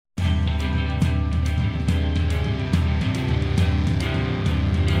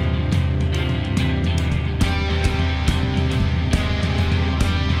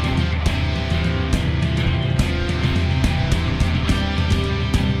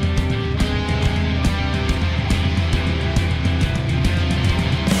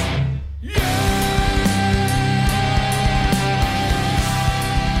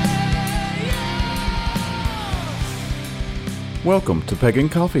Welcome to Pagan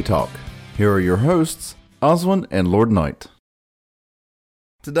Coffee Talk. Here are your hosts, Oswin and Lord Knight.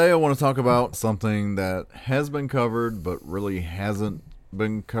 Today I want to talk about something that has been covered but really hasn't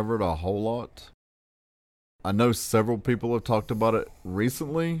been covered a whole lot. I know several people have talked about it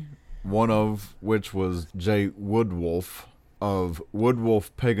recently, one of which was Jay Woodwolf of Woodwolf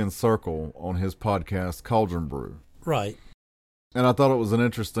Pagan Circle on his podcast Cauldron Brew. Right. And I thought it was an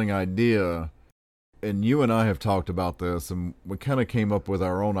interesting idea, and you and I have talked about this, and we kind of came up with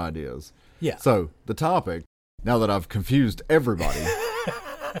our own ideas. Yeah. So, the topic, now that I've confused everybody,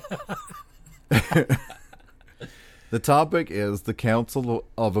 the topic is the Council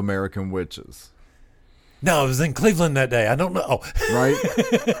of American Witches. No, I was in Cleveland that day. I don't know. Right?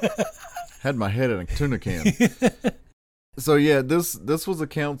 Had my head in a tuna can. So, yeah, this was a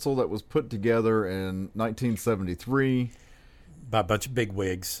council that was put together in 1973. By a bunch of big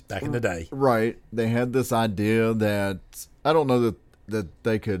wigs back in the day. Right. They had this idea that, I don't know that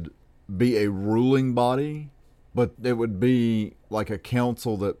they could be a ruling body, but it would be like a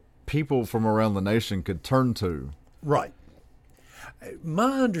council that people from around the nation could turn to. Right.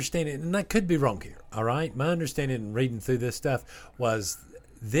 My understanding, and I could be wrong here, all right? My understanding in reading through this stuff was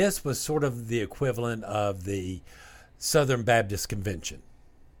this was sort of the equivalent of the Southern Baptist Convention.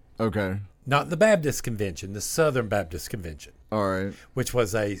 Okay. Not the Baptist Convention, the Southern Baptist Convention. All right. Which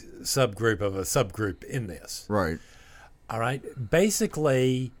was a subgroup of a subgroup in this. Right. All right.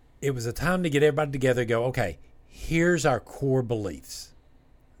 Basically, it was a time to get everybody together and go, okay, here's our core beliefs.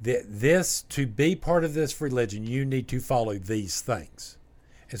 This, to be part of this religion, you need to follow these things,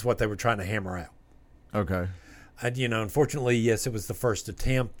 is what they were trying to hammer out. Okay. And, unfortunately, yes, it was the first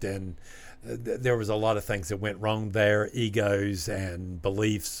attempt, and there was a lot of things that went wrong there, egos and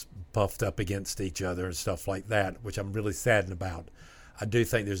beliefs buffed up against each other and stuff like that, which I'm really saddened about. I do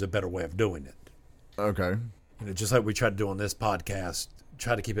think there's a better way of doing it. Okay. Just like we try to do on this podcast,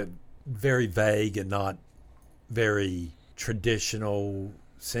 try to keep it very vague and not very traditional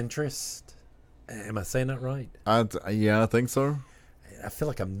centrist. Am I saying that right? Yeah, I think so. I feel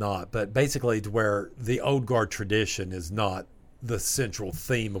like I'm not, but basically to where the old guard tradition is not the central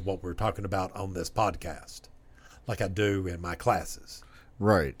theme of what we're talking about on this podcast, like I do in my classes.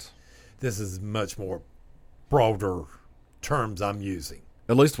 Right. This is much more broader terms I'm using.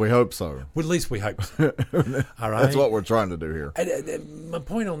 At least we hope so. Well, at least we hope so. All right. That's what we're trying to do here. My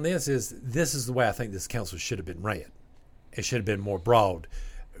point on this is the way I think this council should have been ran. It should have been more broad.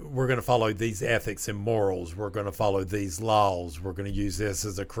 We're going to follow these ethics and morals. We're going to follow these laws. We're going to use this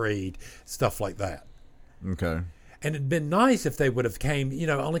as a creed, stuff like that. Okay. And it'd been nice if they would have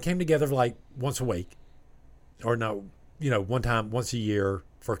only came together like once a week, or one time, once a year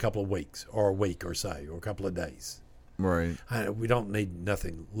for a couple of weeks, or a week or so, or a couple of days. Right. We don't need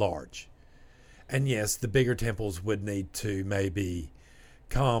nothing large. And yes, the bigger temples would need to maybe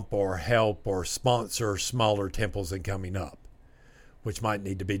comp or help or sponsor smaller temples in coming up, which might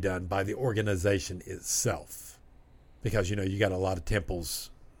need to be done by the organization itself. Because, you got a lot of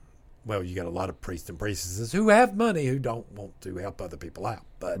temples. Well, you got a lot of priests and priestesses who have money who don't want to help other people out.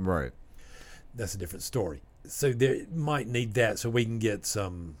 But right. That's a different story. So they might need that so we can get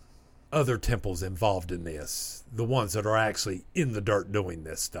some other temples involved in this. The ones that are actually in the dirt doing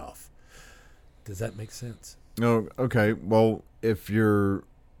this stuff. Does that make sense? No. Okay. Well, if you're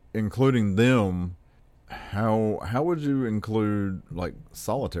including them, how would you include like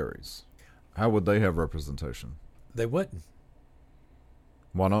solitaries? How would they have representation? They wouldn't.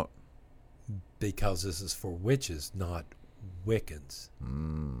 Why not? Because this is for witches, not Wiccans.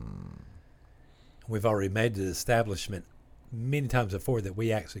 We've already made the establishment many times before that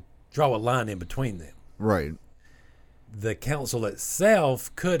we actually draw a line in between them. Right. The council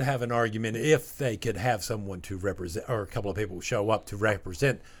itself could have an argument if they could have someone to represent, or a couple of people show up to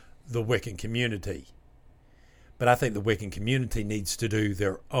represent the Wiccan community. But I think the Wiccan community needs to do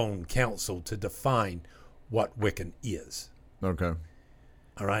their own council to define what Wiccan is. Okay.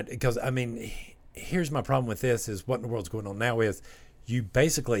 All right, because, here's my problem with this is what in the world's going on now is you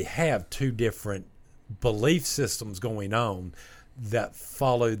basically have two different belief systems going on that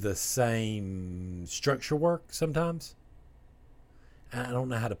follow the same structure work sometimes. I don't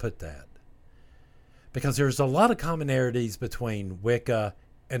know how to put that. Because there's a lot of commonalities between Wicca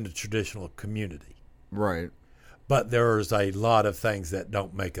and the traditional community. Right. But there's a lot of things that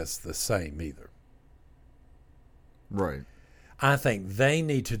don't make us the same either. Right. I think they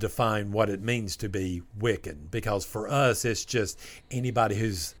need to define what it means to be Wiccan, because for us, it's just anybody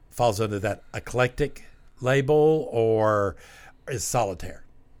who falls under that eclectic label or is solitaire.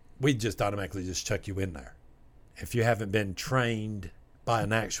 We just automatically just chuck you in there. If you haven't been trained by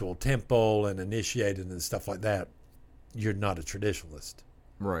an actual temple and initiated and stuff like that, you're not a traditionalist.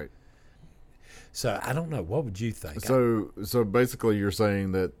 Right. So I don't know. What would you think? So basically you're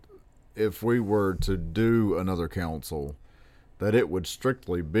saying that if we were to do another council, that it would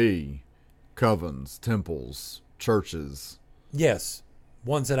strictly be covens, temples, churches. Yes,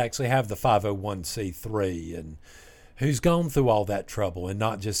 ones that actually have the 501c3 and who's gone through all that trouble, and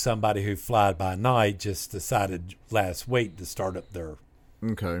not just somebody who fly by night just decided last week to start up their...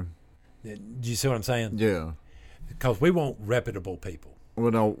 Okay. Do you see what I'm saying? Yeah. Because we want reputable people.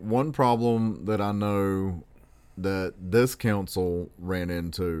 Well, now, one problem that I know that this council ran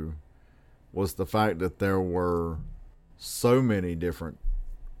into was the fact that there were so many different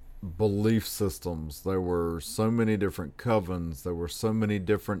belief systems. There were so many different covens. There were so many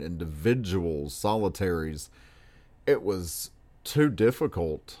different individuals, solitaries. It was too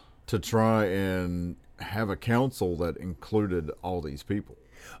difficult to try and have a council that included all these people.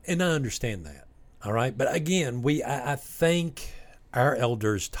 And I understand that. All right. But again, I think our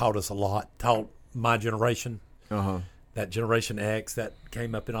elders taught us a lot, taught my generation, that Generation X that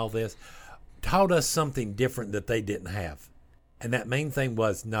came up in all this, taught us something different that they didn't have. And that main thing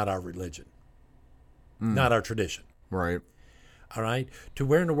was not our religion, not our tradition. Right. All right. To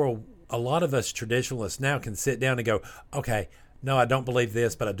where in the world a lot of us traditionalists now can sit down and go, okay, no, I don't believe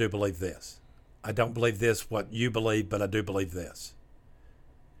this, but I do believe this. I don't believe this, what you believe, but I do believe this.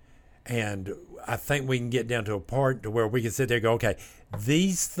 And I think we can get down to a part to where we can sit there and go, okay,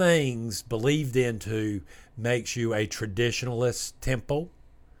 these things believed into makes you a traditionalist temple.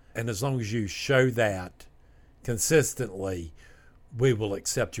 And as long as you show that consistently, we will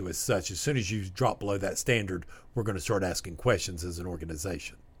accept you as such. As soon as you drop below that standard, we're going to start asking questions as an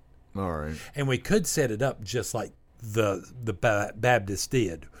organization. All right. And we could set it up just like the Baptists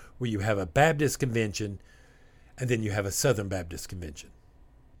did, where you have a Baptist convention and then you have a Southern Baptist convention.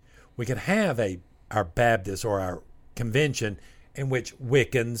 We could have our Baptist or our convention in which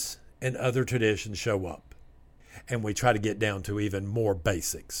Wiccans and other traditions show up. And we try to get down to even more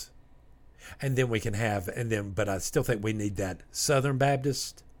basics. And then we can have, but I still think we need that Southern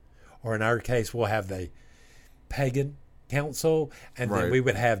Baptist, or in our case, we'll have the pagan council, and then we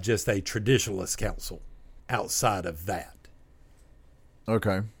would have just a traditionalist council outside of that.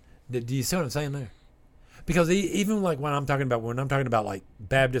 Okay. Do you see what I'm saying there? Because even like when I'm talking about like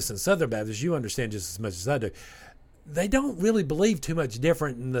Baptists and Southern Baptists, you understand just as much as I do. They don't really believe too much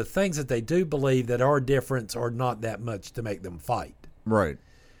different, and the things that they do believe that are different are not that much to make them fight. Right.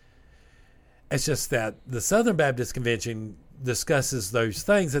 It's just that the Southern Baptist Convention discusses those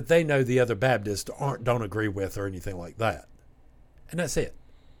things that they know the other Baptists don't agree with or anything like that. And that's it.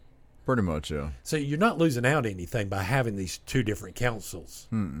 Pretty much, yeah. So you're not losing out anything by having these two different councils.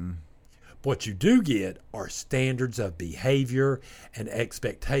 Mm-mm. What you do get are standards of behavior and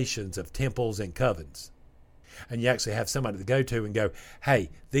expectations of temples and covens. And you actually have somebody to go to and go, hey,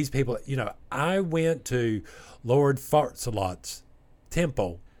 these people, I went to Lord Fartsalot's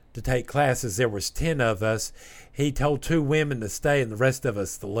temple to take classes. There was 10 of us. He told 2 women to stay and the rest of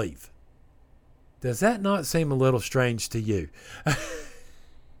us to leave. Does that not seem a little strange to you?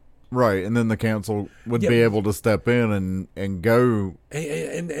 Right, and then the council would be able to step in and go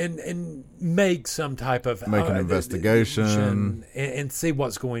and make some type of an investigation and see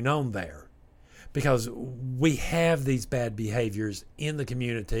what's going on there, because we have these bad behaviors in the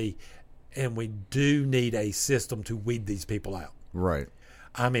community, and we do need a system to weed these people out. Right.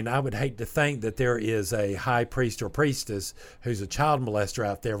 I mean, I would hate to think that there is a high priest or priestess who's a child molester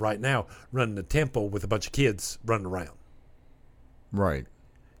out there right now running the temple with a bunch of kids running around. Right.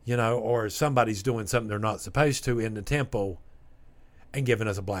 Or somebody's doing something they're not supposed to in the temple and giving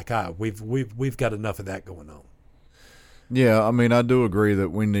us a black eye. We've got enough of that going on. Yeah, I mean, I do agree that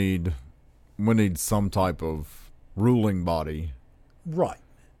we need some type of ruling body. Right.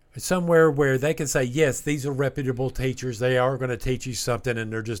 Somewhere where they can say, yes, these are reputable teachers. They are going to teach you something,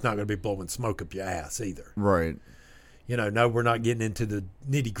 and they're just not going to be blowing smoke up your ass either. Right. No, we're not getting into the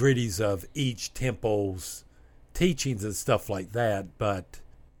nitty-gritties of each temple's teachings and stuff like that, but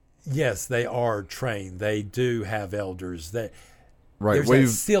yes, they are trained. They do have elders. There's a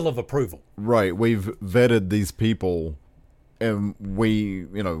seal of approval. Right. We've vetted these people, and we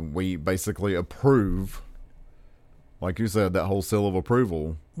basically approve, like you said, that whole seal of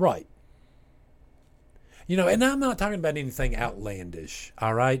approval. Right. And I'm not talking about anything outlandish,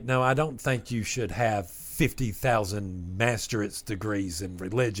 all right? No, I don't think you should have 50,000 master's degrees in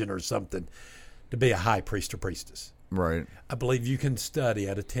religion or something to be a high priest or priestess. Right. I believe you can study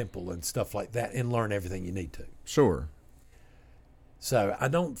at a temple and stuff like that and learn everything you need to. Sure. So I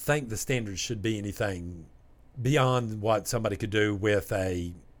don't think the standards should be anything beyond what somebody could do with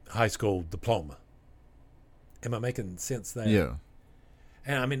a high school diploma. Am I making sense there? Yeah.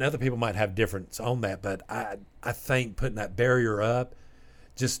 And I mean, other people might have difference on that, but I think putting that barrier up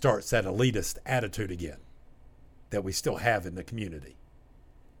just starts that elitist attitude again that we still have in the community.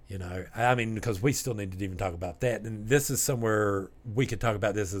 You know, I mean, because we still need to even talk about that. And this is somewhere we could talk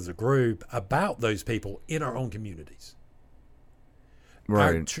about this as a group about those people in our own communities.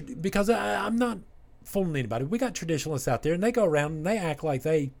 Right. Because I'm not fooling anybody. We got traditionalists out there, and they go around and they act like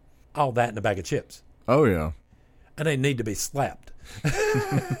they all that in a bag of chips. Oh, yeah. And they need to be slapped.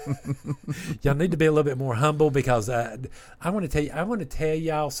 Y'all need to be a little bit more humble, because I want to tell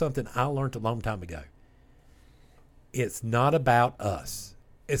y'all something I learned a long time ago. It's not about us.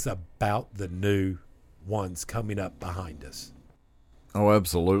 It's about the new ones coming up behind us. Oh,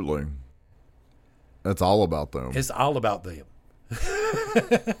 absolutely. It's all about them. It's all about them.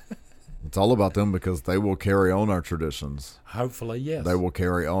 It's all about them because they will carry on our traditions. Hopefully, yes. They will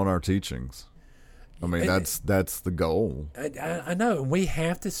carry on our teachings. I mean, that's the goal. I know. We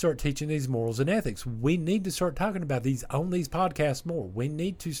have to start teaching these morals and ethics. We need to start talking about these on these podcasts more. We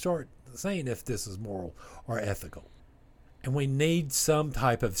need to start saying if this is moral or ethical. And we need some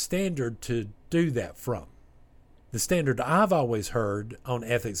type of standard to do that from. The standard I've always heard on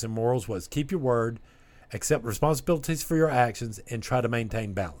ethics and morals was keep your word, accept responsibilities for your actions, and try to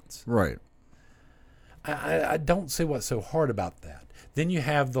maintain balance. Right. I don't see what's so hard about that. Then you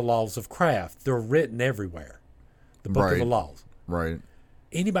have the laws of craft. They're written everywhere. The book of the laws. Right.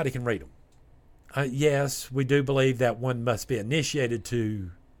 Anybody can read them. Yes, we do believe that one must be initiated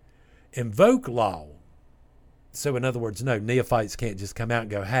to invoke law. So in other words, no, neophytes can't just come out and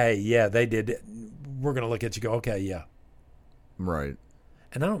go, hey, yeah, they did it. We're going to look at you and go, okay, yeah. Right.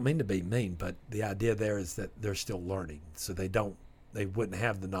 And I don't mean to be mean, but the idea there is that they're still learning. So they wouldn't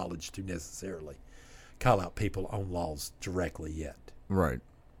have the knowledge to necessarily call out people on laws directly yet. Right.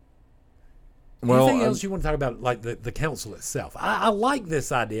 Well, anything else you want to talk about, like the council itself? I like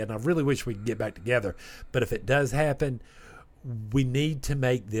this idea, and I really wish we could get back together. But if it does happen, we need to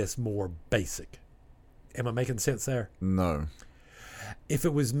make this more basic. Am I making sense there? No. If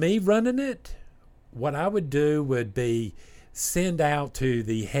it was me running it, what I would do would be send out to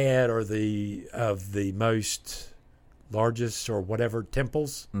the head or of the most largest or whatever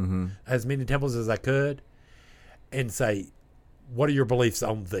temples, as many temples as I could, and say, what are your beliefs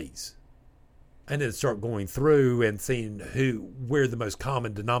on these? And then start going through and seeing where the most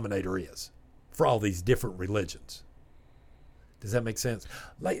common denominator is for all these different religions. Does that make sense?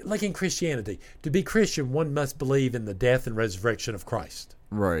 Like in Christianity, to be Christian, one must believe in the death and resurrection of Christ.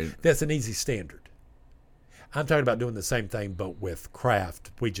 Right. That's an easy standard. I'm talking about doing the same thing, but with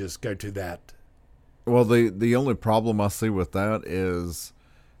craft. We just go to that. Well, the only problem I see with that is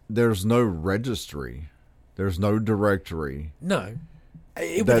there's no registry. There's no directory. No.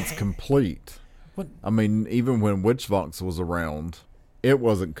 That's complete. What? I mean, even when WitchVox was around, it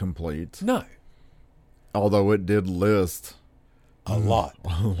wasn't complete. No. Although it did list a lot.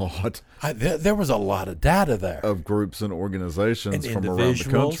 There was a lot of data there. Of groups and organizations and from around the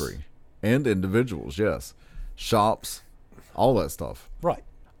country. And individuals, yes. Shops, all that stuff. Right.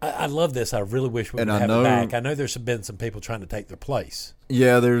 I love this. I really wish we would have it back. I know there's been some people trying to take their place.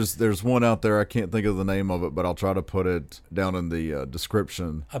 Yeah, there's one out there. I can't think of the name of it, but I'll try to put it down in the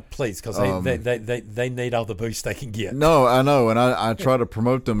description. Please, because they need all the boost they can get. No, I know, and I try to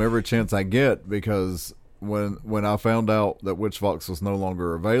promote them every chance I get, because when I found out that WitchVox was no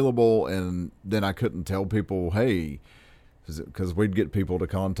longer available, and then I couldn't tell people, hey, because we'd get people to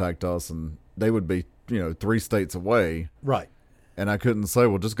contact us, and they would be 3 states away. Right. And I couldn't say,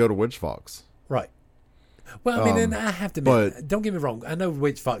 well, just go to WitchVox. Right. Well, I mean, and I have to admit, don't get me wrong. I know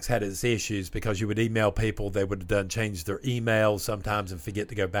WitchVox had its issues because you would email people. They would have changed their email sometimes and forget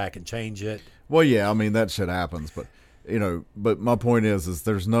to go back and change it. Well, yeah, I mean, that shit happens. But, but my point is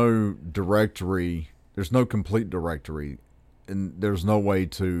there's no directory. There's no complete directory. And there's no way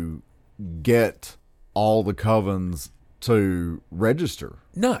to get all the covens to register.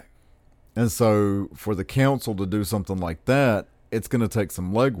 No. And so for the council to do something like that, it's going to take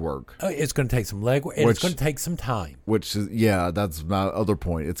some legwork. It's going to take some legwork, and it's going to take some time. Which is, yeah, that's my other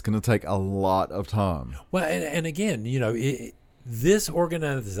point. It's going to take a lot of time. Well, and again, this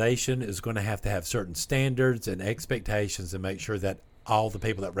organization is going to have certain standards and expectations and make sure that all the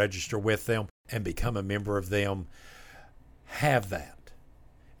people that register with them and become a member of them have that.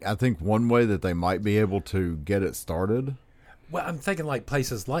 I think one way that they might be able to get it started. Well, I'm thinking like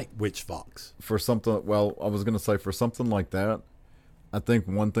places like WitchVox. For something like that, I think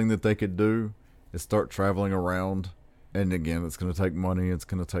one thing that they could do is start traveling around. And again, it's going to take money. It's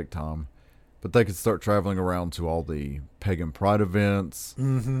going to take time. But they could start traveling around to all the pagan pride events,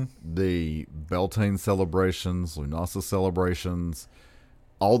 Mm-hmm. the Beltane celebrations, Lunasa celebrations,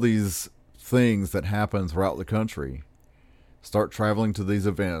 all these things that happen throughout the country. Start traveling to these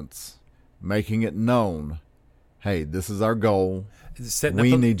events, making it known, hey, this is our goal.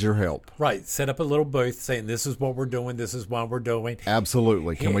 We need your help. Right. Set up a little booth saying this is what we're doing. This is what we're doing.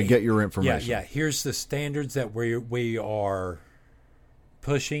 Absolutely. Can we get your information? Yeah. Here's the standards that we are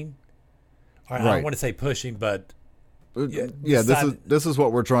pushing. I don't want to say pushing, but this is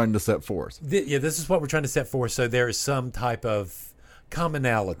what we're trying to set forth. This is what we're trying to set forth. So there is some type of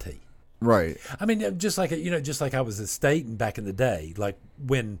commonality. Right. I mean, just like I was a state back in the day, like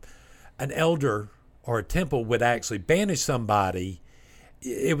when an elder or a temple would actually banish somebody,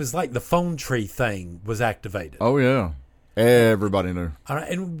 it was like the phone tree thing was activated. Oh yeah, everybody knew. All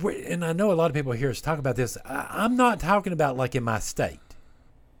right, and I know a lot of people hear us talk about this. I'm not talking about like in my state.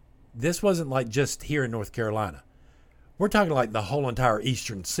 This wasn't like just here in North Carolina. We're talking like the whole entire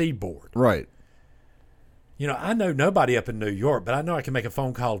Eastern Seaboard. Right. I know nobody up in New York, but I know I can make a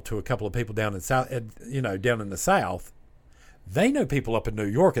phone call to a couple of people down in down in the South. They know people up in New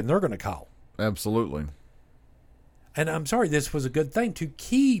York, and they're going to call. Absolutely. And I'm sorry, this was a good thing to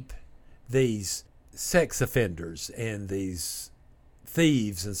keep these sex offenders and these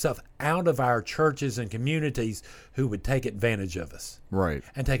thieves and stuff out of our churches and communities who would take advantage of us. Right.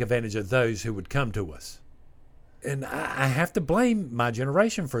 And take advantage of those who would come to us. And I have to blame my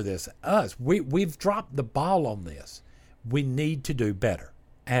generation for this. Us. We've dropped the ball on this. We need to do better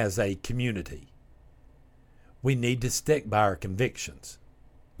as a community. We need to stick by our convictions.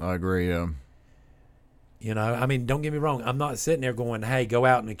 I agree, yeah. I mean, don't get me wrong. I'm not sitting there going, hey, go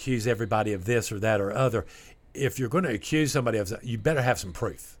out and accuse everybody of this or that or other. If you're going to accuse somebody of that, you better have some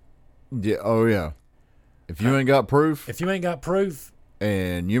proof. Yeah. Oh, yeah. If you ain't got proof. If you ain't got proof.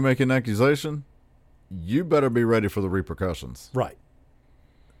 And you make an accusation, you better be ready for the repercussions. Right.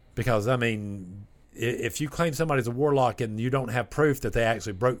 Because, I mean, if you claim somebody's a warlock and you don't have proof that they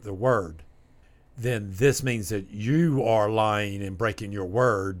actually broke their word, then this means that you are lying and breaking your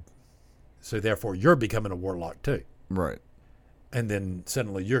word. So therefore, you're becoming a warlock too. Right. And then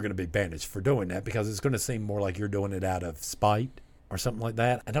suddenly you're going to be banished for doing that because it's going to seem more like you're doing it out of spite or something like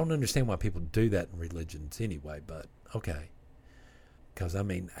that. I don't understand why people do that in religions anyway, but okay. Because, I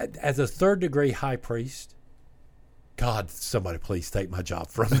mean, as a third-degree high priest, God, somebody please take my job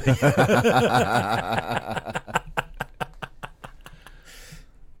from me.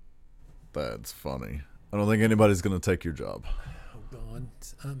 That's funny. I don't think anybody's going to take your job. Oh, God.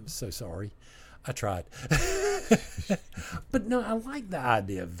 I'm so sorry. I tried. But, no, I like the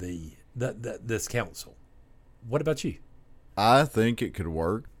idea of this council. What about you? I think it could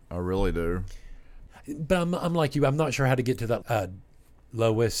work. I really do. But I'm like you. I'm not sure how to get to the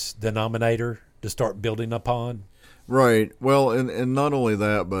lowest denominator to start building upon. Right. Well, and not only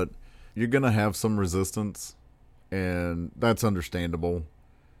that, but you're going to have some resistance, and that's understandable.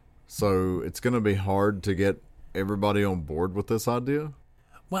 So it's going to be hard to get everybody on board with this idea.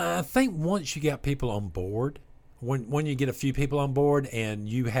 Well, I think once you get people on board, when you get a few people on board and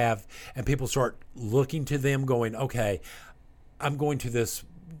people start looking to them going, okay, I'm going to this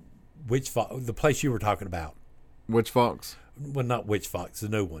the place you were talking about. Witch Fox? Well, not Witch Fox, the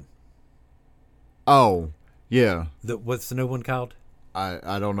new one. Oh, yeah. What's the new one called?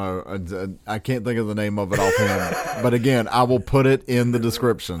 I don't know. I can't think of the name of it offhand. But again, I will put it in the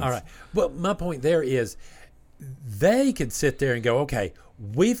descriptions. All right. Well, my point there is they could sit there and go, okay,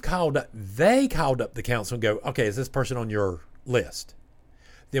 they called up the council and go, okay, is this person on your list?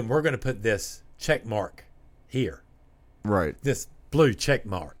 Then we're going to put this check mark here. Right. This blue check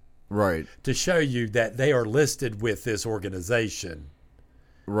mark. Right. To show you that they are listed with this organization.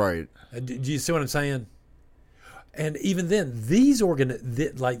 Right. Do you see what I'm saying? And even then, these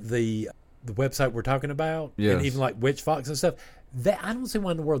like the website we're talking about, yes. And even like Witch Fox and stuff, I don't see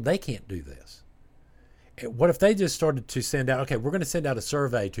why in the world they can't do this. What if they just started to send out, okay, we're going to send out a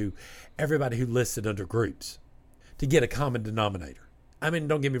survey to everybody who listed under groups to get a common denominator. I mean,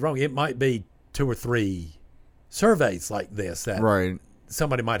 don't get me wrong, it might be 2 or 3 surveys like this that right.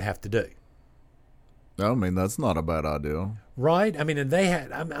 somebody might have to do. I mean, that's not a bad idea. Right? I mean, and they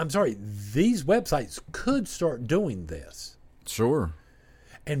had, I'm sorry, these websites could start doing this. Sure.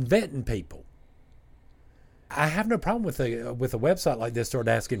 And vetting people. I have no problem with a website like this start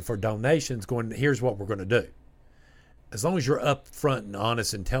asking for donations going, here's what we're going to do. As long as you're upfront and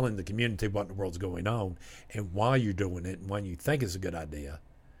honest and telling the community what in the world's going on and why you're doing it and why you think it's a good idea,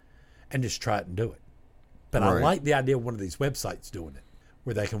 and just try it and do it. But right. I like the idea of one of these websites doing it,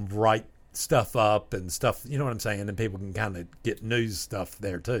 where they can write stuff up and stuff, you know what I'm saying, and people can kind of get news stuff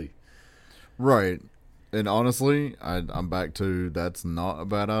there too. Right. And honestly, I'm back to that's not a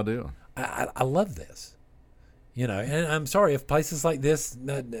bad idea. I love this. You know, and I'm sorry if places like this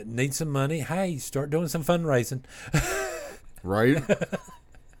need some money. Hey, start doing some fundraising. Right?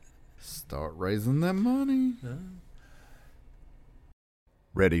 Start raising that money.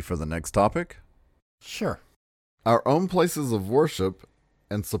 Ready for the next topic? Sure. Our own places of worship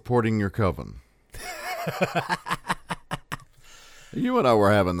and supporting your coven. You and I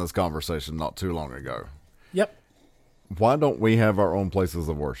were having this conversation not too long ago. Yep. Why don't we have our own places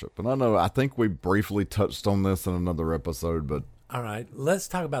of worship? And I think we briefly touched on this in another episode, but... All right. Let's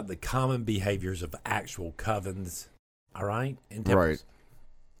talk about the common behaviors of actual covens. All right? And temples. Right.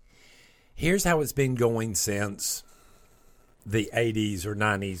 Here's how it's been going since the 80s or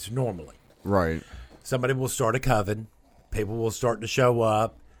 90s normally. Right. Somebody will start a coven. People will start to show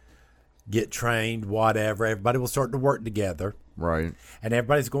up, get trained, whatever. Everybody will start to work together. Right. And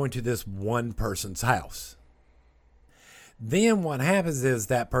everybody's going to this one person's house. Then what happens is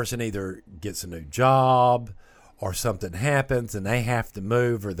that person either gets a new job or something happens and they have to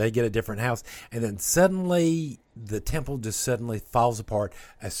move or they get a different house. And then suddenly the temple just suddenly falls apart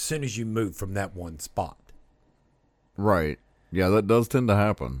as soon as you move from that one spot. Right. Yeah, that does tend to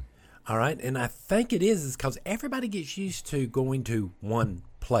happen. All right. And I think it is because everybody gets used to going to one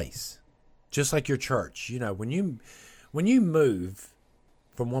place. Just like your church. You know, when you move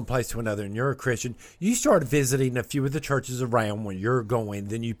from one place to another and you're a Christian, you start visiting a few of the churches around where you're going,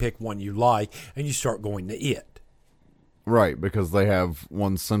 then you pick one you like and you start going to it. Right, because they have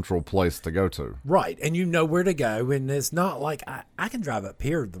one central place to go to. Right, and you know where to go, and it's not like I can drive up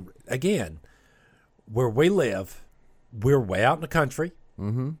here, again, where we live, we're way out in the country,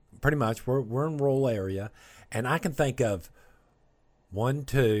 pretty much, we're in a rural area, and I can think of 1,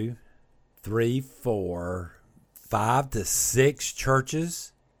 2, 3, 4, 5 to 6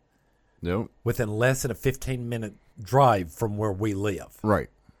 churches Yep. within less than a 15-minute drive from where we live. Right.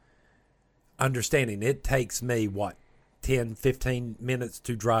 Understanding it takes me, 10, 15 minutes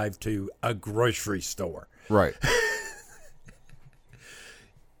to drive to a grocery store. Right.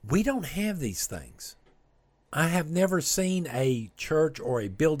 We don't have these things. I have never seen a church or a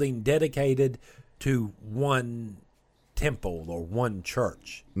building dedicated to one temple or one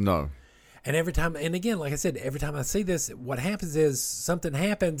church. No. And every time, and again, like I said, every time I see this, what happens is something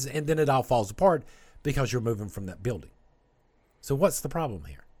happens and then it all falls apart because you're moving from that building. So what's the problem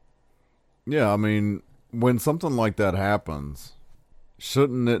here? Yeah, I mean, when something like that happens,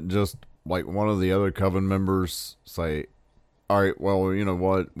 shouldn't it just, like, one of the other coven members say, all right, well, you know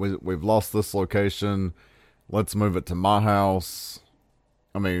what, we've lost this location, let's move it to my house.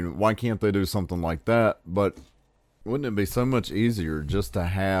 I mean, why can't they do something like that? But wouldn't it be so much easier just to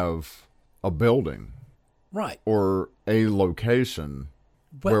have a building, Right. or a location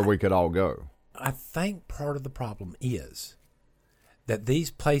But where we could all go? I think part of the problem is that these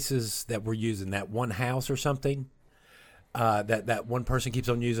places that we're using, that one house or something, that one person keeps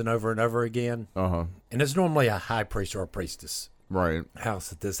on using over and over again, Uh-huh. and it's normally a high priest or a priestess Right. house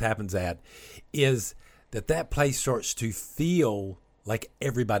that this happens at, is that place starts to feel like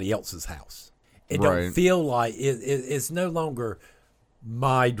everybody else's house. It don't Right. feel like it's no longer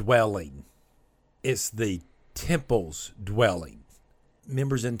my dwelling. It's the temple's dwelling.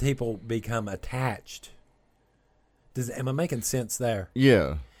 Members and people become attached. Am I making sense there?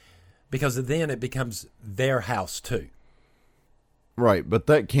 Yeah. Because then it becomes their house too. Right, but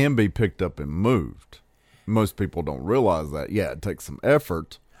that can be picked up and moved. Most people don't realize that. Yeah, it takes some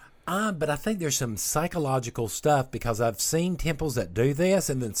effort. But I think there's some psychological stuff because I've seen temples that do this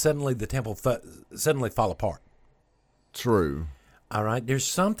and then suddenly the temple suddenly fall apart. True. All right. There's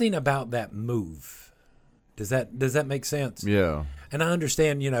something about that move. Does that make sense? Yeah. And I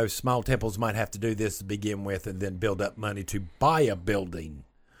understand, small temples might have to do this to begin with and then build up money to buy a building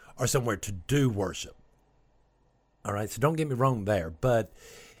or somewhere to do worship. All right. So don't get me wrong there. But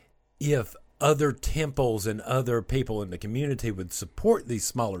if other temples and other people in the community would support these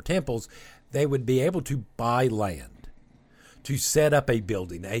smaller temples, they would be able to buy land, to set up a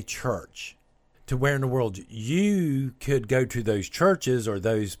building, a church, to where in the world you could go to those churches or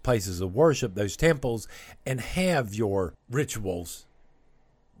those places of worship, those temples, and have your rituals.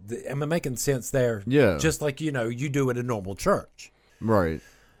 Am I making sense there? Yeah. Just like, you do at a normal church. Right.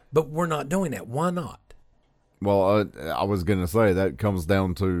 But we're not doing that. Why not? Well, I was going to say that comes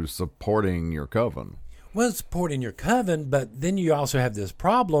down to supporting your coven. Well, supporting your coven, but then you also have this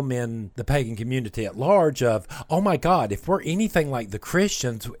problem in the pagan community at large of, oh my God, if we're anything like the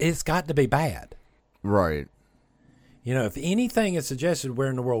Christians, it's got to be bad. Right. If anything is suggested where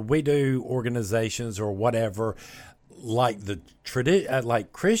in the world we do organizations or whatever, like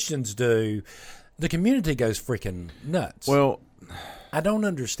like Christians do, the community goes freaking nuts. Well, I don't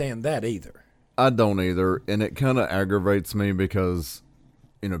understand that either. I don't either, and it kind of aggravates me because,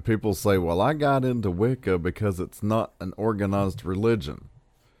 people say, well, I got into Wicca because it's not an organized religion.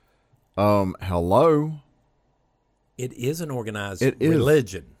 Hello? It is an organized It is.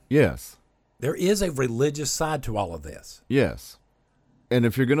 religion. Yes. There is a religious side to all of this. Yes. And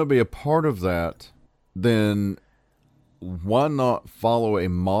if you're going to be a part of that, then why not follow a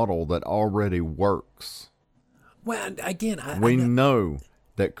model that already works? Well, again, We know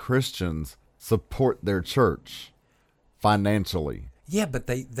that Christians support their church financially. yeah, but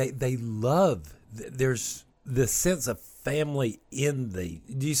they love. There's the sense of family in the.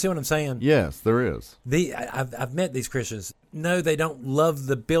 Do you see what I'm saying? Yes, there is. I've met these Christians. No, they don't love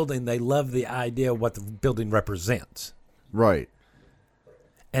the building. They love the idea of what the building represents. Right.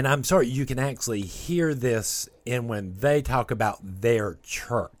 And I'm sorry, you can actually hear this in when they talk about their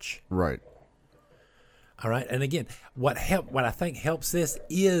church. Right. All right. And again, what I think helps this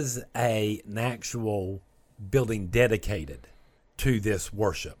is an actual building dedicated to this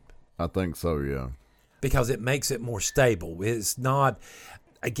worship, I think so, yeah. because it makes it more stable. It's not,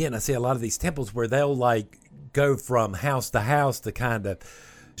 again, I see a lot of these temples where they'll like go from house to house to kind of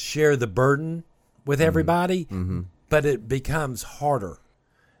share the burden with everybody, but it becomes harder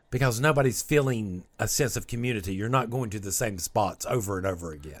because nobody's feeling a sense of community. You're not going to the same spots over and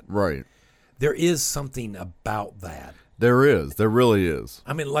over again. Right. There is something about that. There is. There really is.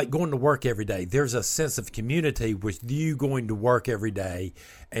 I mean, like going to work every day, there's a sense of community with you going to work every day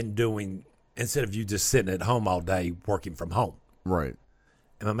and doing, instead of you just sitting at home all day working from home. Right.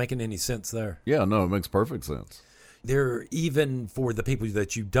 Am I making any sense there? Yeah, no, it makes perfect sense. There, even for the people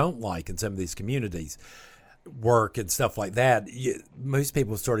that you don't like in some of these communities, work and stuff like that, most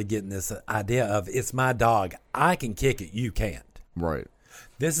people started getting this idea of, it's my dog. I can kick it. You can't. Right.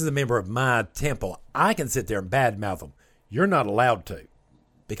 This is a member of my temple. I can sit there and badmouth them. You're not allowed to,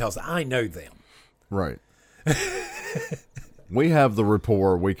 because I know them. Right. We have the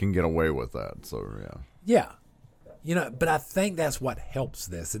rapport. We can get away with that. So, yeah. Yeah. But I think that's what helps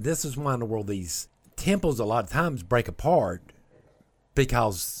this. And this is why in the world these temples a lot of times break apart,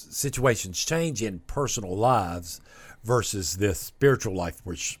 because situations change in personal lives versus this spiritual life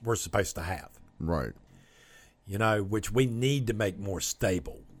which we're supposed to have. Right. Which we need to make more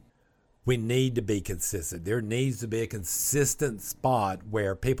stable. We need to be consistent. There needs to be a consistent spot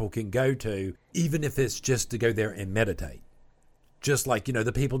where people can go to, even if it's just to go there and meditate. Just like,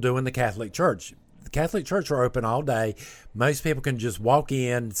 the people do in the Catholic Church. The Catholic Church are open all day. Most people can just walk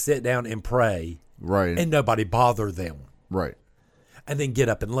in, sit down, and pray. Right. And nobody bother them. Right. And then get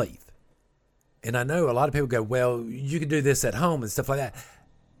up and leave. And I know a lot of people go, well, you can do this at home and stuff like that.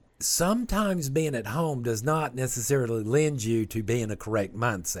 Sometimes being at home does not necessarily lend you to being a correct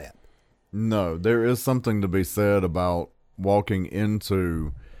mindset. No, there is something to be said about walking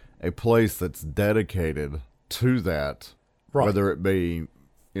into a place that's dedicated to that, Right. whether it be,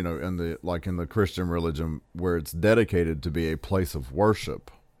 in the Christian religion, where it's dedicated to be a place of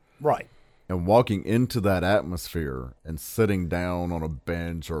worship. Right. And walking into that atmosphere and sitting down on a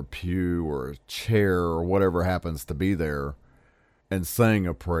bench or a pew or a chair or whatever happens to be there and saying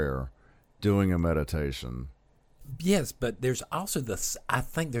a prayer, doing a meditation. Yes, but there's also I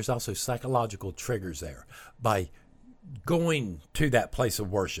think there's also psychological triggers there by going to that place of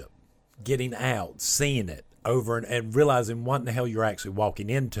worship, getting out, seeing it over and realizing what in the hell you're actually walking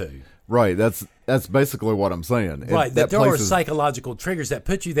into. Right. That's basically what I'm saying. Right. That there are psychological triggers that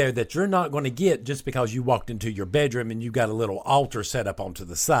put you there that you're not going to get just because you walked into your bedroom and you got a little altar set up onto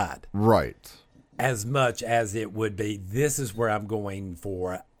the side. Right. As much as it would be, this is where I'm going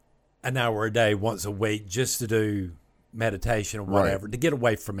for an hour a day, once a week, just to do meditation or whatever, to get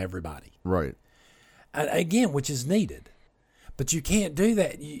away from everybody. Right. Again, which is needed. But you can't do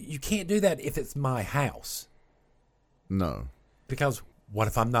that. You can't do that if it's my house. No. Because what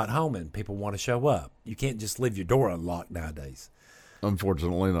if I'm not home and people want to show up? You can't just leave your door unlocked nowadays.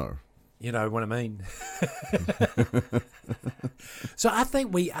 Unfortunately, no. You know what I mean? So I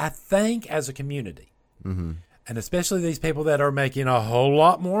think as a community, and especially these people that are making a whole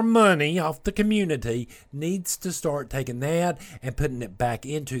lot more money off the community, needs to start taking that and putting it back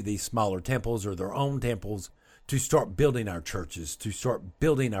into these smaller temples or their own temples to start building our churches, to start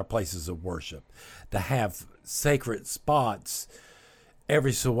building our places of worship, to have sacred spots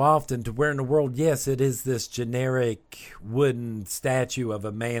every so often, to where in the world, yes, it is this generic wooden statue of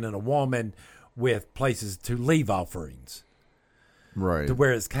a man and a woman with places to leave offerings. Right. To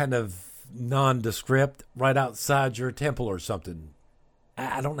where it's kind of nondescript right outside your temple or something.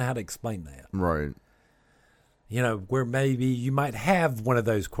 I don't know how to explain that. Right. where maybe you might have one of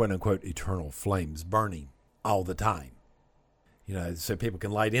those quote-unquote eternal flames burning all the time. So people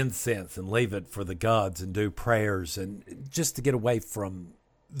can light incense and leave it for the gods and do prayers and just to get away from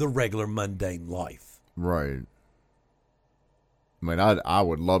the regular mundane life. Right. I mean, I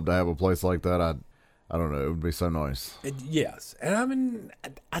would love to have a place like that. I don't know. It would be so nice. Yes. And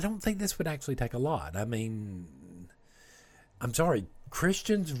I don't think this would actually take a lot. I'm sorry.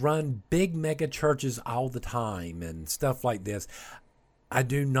 Christians run big mega churches all the time and stuff like this. I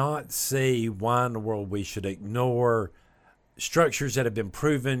do not see why in the world we should ignore structures that have been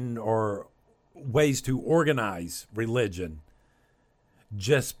proven or ways to organize religion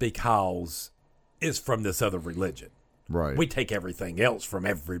just because it's from this other religion. Right. We take everything else from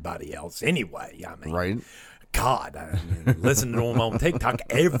everybody else anyway. Right. God, listen to them on TikTok.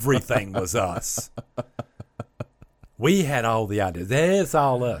 Everything was us. We had all the ideas. It's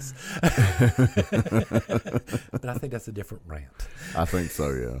all us. But I think that's a different rant. I think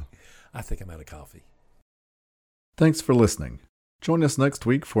so, yeah. I think I'm out of coffee. Thanks for listening. Join us next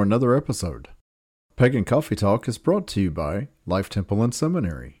week for another episode. Pagan Coffee Talk is brought to you by Life Temple and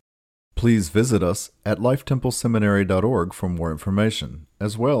Seminary. Please visit us at lifetempleseminary.org for more information,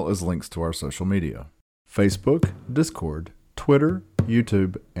 as well as links to our social media: Facebook, Discord, Twitter,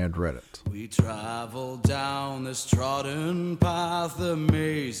 YouTube, and Reddit. We travel down this trodden path, a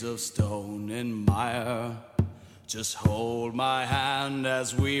maze of stone and mire. Just hold my hand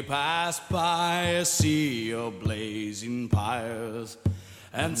as we pass by a sea of blazing pyres.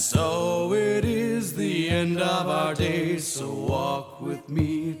 And so it is the end of our days, so walk with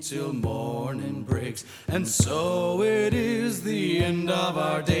me till morning breaks. And so it is the end of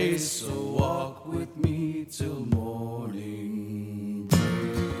our days, so walk with me till morning